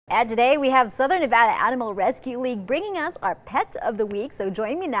And today we have Southern Nevada Animal Rescue League bringing us our pet of the week. So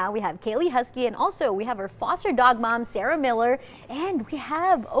joining me now, we have Kaylee Husky, and also we have our foster dog mom, Sarah Miller, and we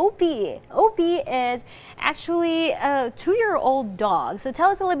have Opie. Opie is actually a 2-year-old dog. So tell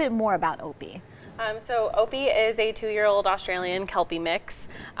us a little bit more about Opie. So Opie is a 2-year-old Australian Kelpie mix.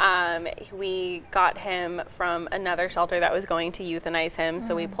 We got him from another shelter that was going to euthanize him,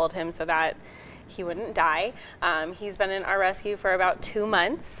 so we pulled him so that he wouldn't die. He's been in our rescue for about 2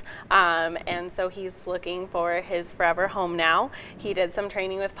 months, and so he's looking for his forever home now. He did some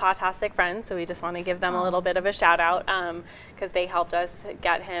training with Pawtastic Friends, so we just want to give them a little bit of a shout out because they helped us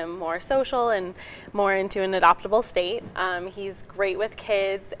get him more social and more into an adoptable state. He's great with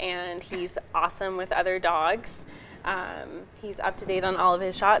kids and he's awesome with other dogs. He's up to date on all of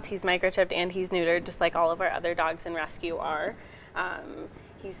his shots. He's microchipped and he's neutered, just like all of our other dogs in rescue are.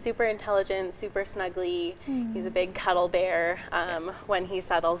 He's super intelligent, super snuggly. He's a big cuddle bear when he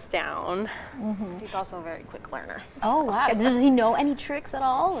settles down. He's also a very quick learner. Oh, wow. Does he know any tricks at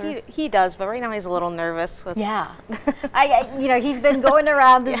all? He does, but right now he's a little nervous. Yeah. You know, he's been going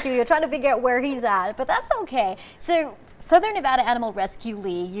around the studio trying to figure out where he's at, but that's okay. So Southern Nevada Animal Rescue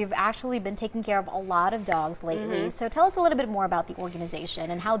League, you've actually been taking care of a lot of dogs lately. So tell us a little bit more about the organization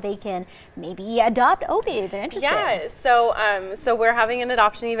and how they can maybe adopt Opie if they're interested. Yeah, so we're having an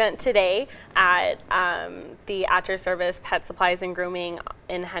adoption event today at the At Your Service Pet Supplies and Grooming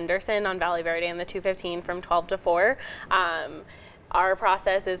in Henderson on Valley Verde and the 215 from 12 to 4. Our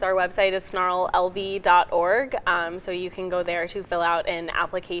process is, our website is snarllv.org, so you can go there to fill out an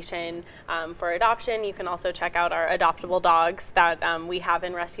application for adoption. You can also check out our adoptable dogs that we have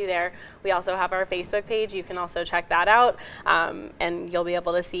in rescue there. We also have our Facebook page. You can also check that out, and you'll be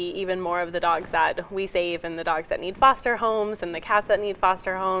able to see even more of the dogs that we save and the dogs that need foster homes and the cats that need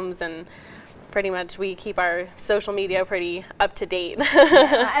foster homes, and pretty much we keep our social media pretty up to date.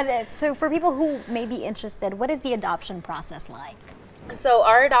 So for people who may be interested, what is the adoption process like? So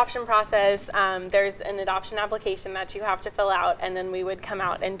our adoption process, there's an adoption application that you have to fill out, and then we would come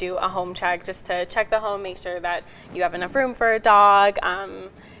out and do a home check just to check the home, make sure that you have enough room for a dog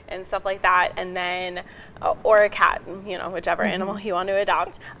and stuff like that, and then, or a cat, you know, whichever animal you want to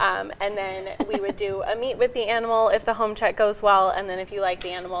adopt. And then we would do a meet with the animal if the home check goes well, and then if you like the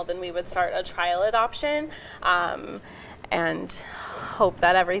animal, then we would start a trial adoption. And hope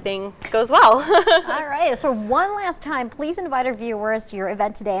that everything goes well. All right, so one last time, please invite our viewers to your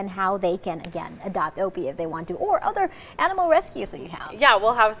event today and how they can, again, adopt Opie if they want to, or other animal rescues that you have. Yeah,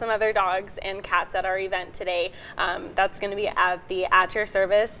 we'll have some other dogs and cats at our event today. That's going to be at the At Your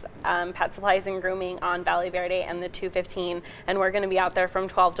Service Pet Supplies and Grooming on Valley Verde and the 215, and we're going to be out there from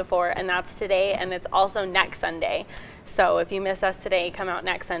 12 to 4, and that's today, and it's also next Sunday. So if you miss us today, come out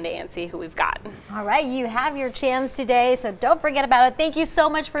next Sunday and see who we've got. All right, you have your chance today, so don't forget about it. Thank you so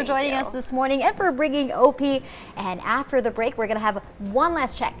much for joining us this morning and for bringing Opie. And after the break, we're going to have one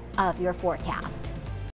last check of your forecast.